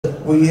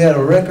we had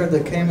a record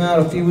that came out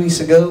a few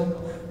weeks ago.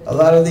 A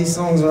lot of these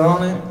songs are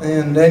on it,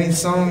 and any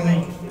song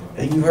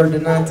that you heard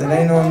tonight that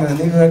ain't on the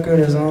new record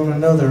is on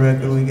another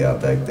record we got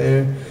back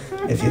there.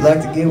 If you'd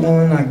like to get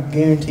one, I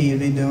guarantee you'll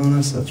be doing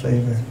us a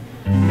favor.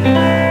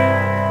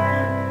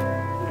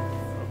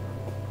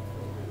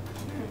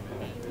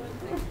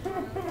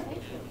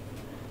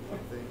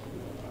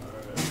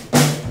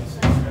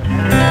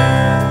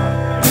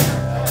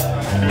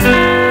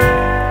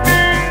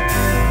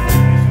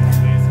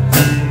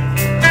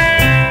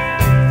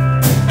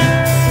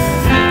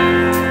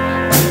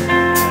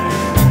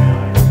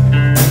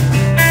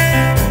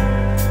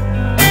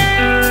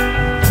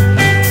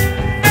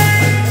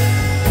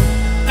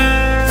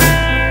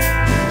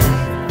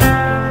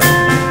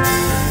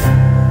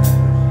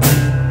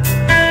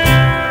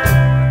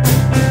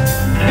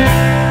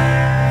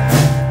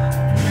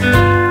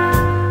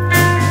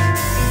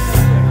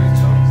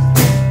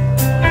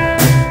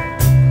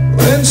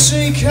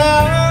 She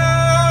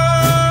calls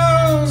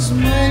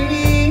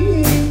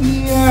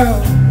me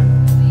out.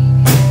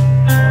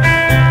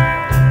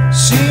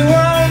 She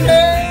won't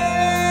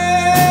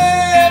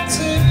have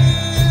to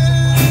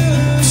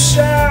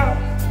shout,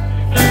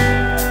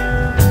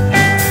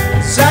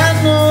 'cause I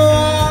know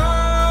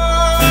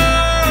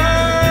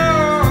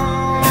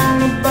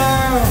all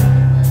about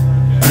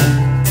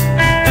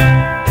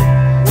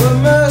what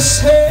must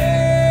happen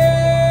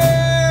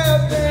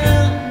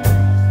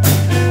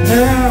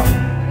now.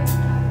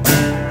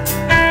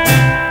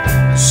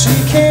 She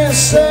can't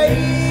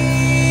save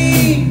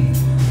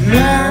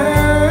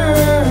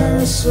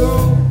my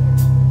soul.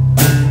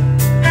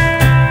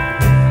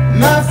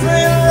 My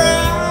friend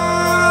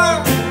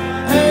Rock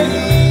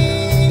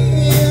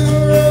ain't the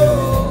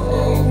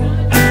road.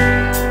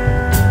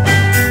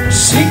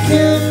 She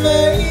can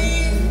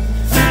make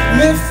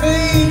me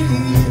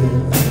feel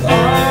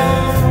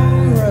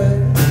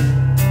alright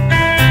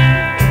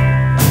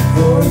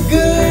for a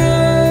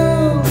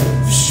good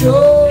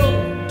short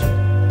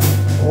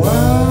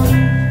while.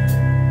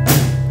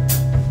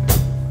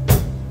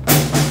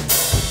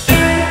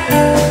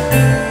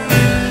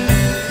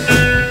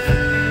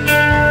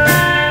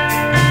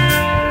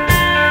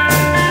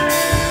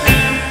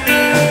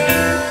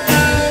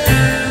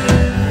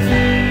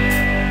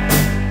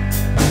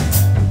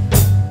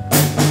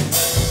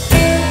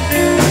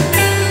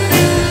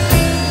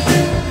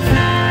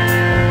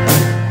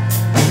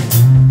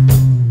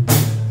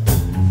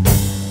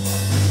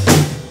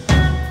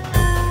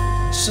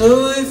 So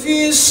if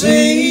you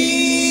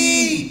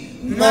see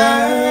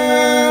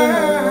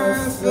my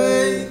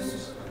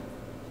face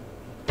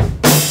in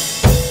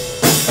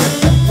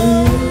the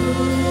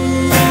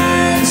moon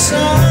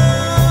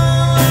sunlight,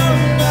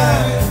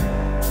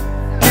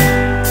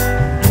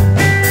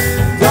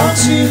 don't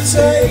you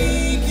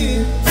take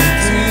it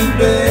too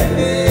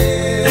badly.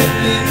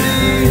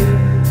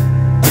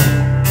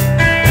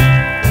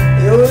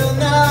 It will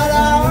not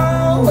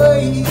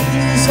always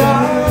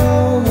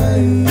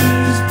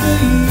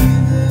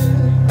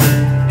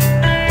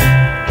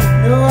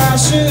I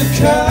should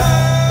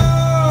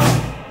call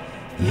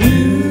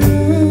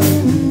you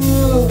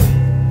up,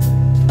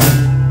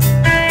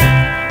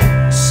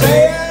 say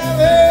I've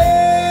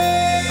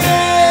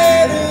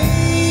had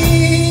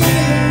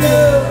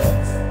enough,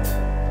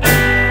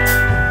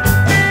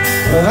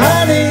 but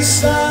honey,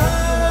 someone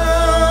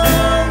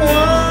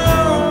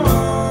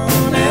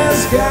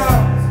has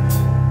got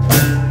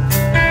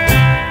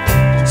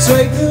to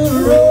take the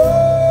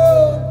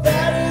road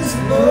that is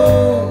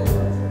low.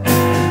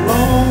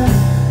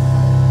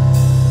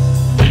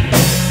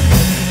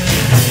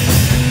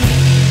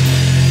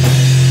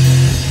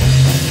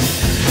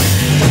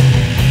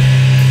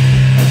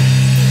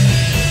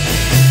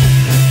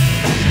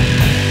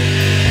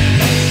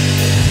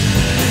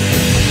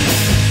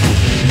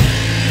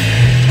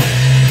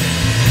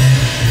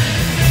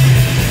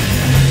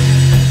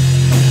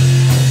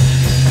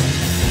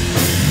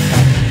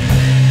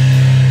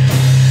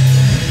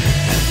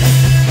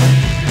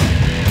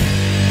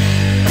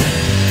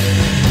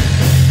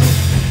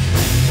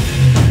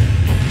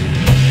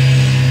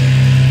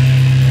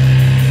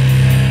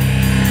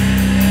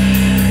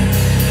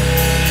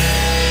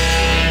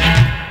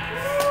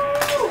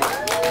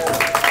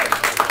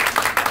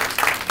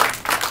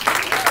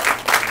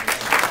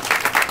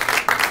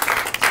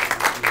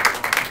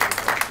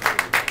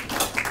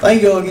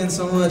 Thank you all again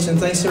so much, and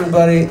thanks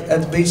everybody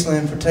at the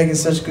Beachland for taking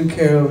such good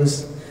care of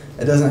us.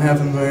 It doesn't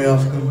happen very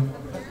often.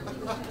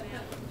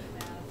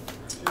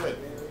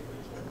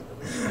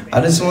 I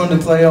just wanted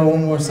to play y'all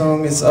one more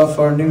song. It's off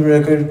our new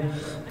record.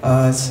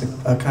 It's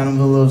a kind of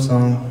a love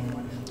song.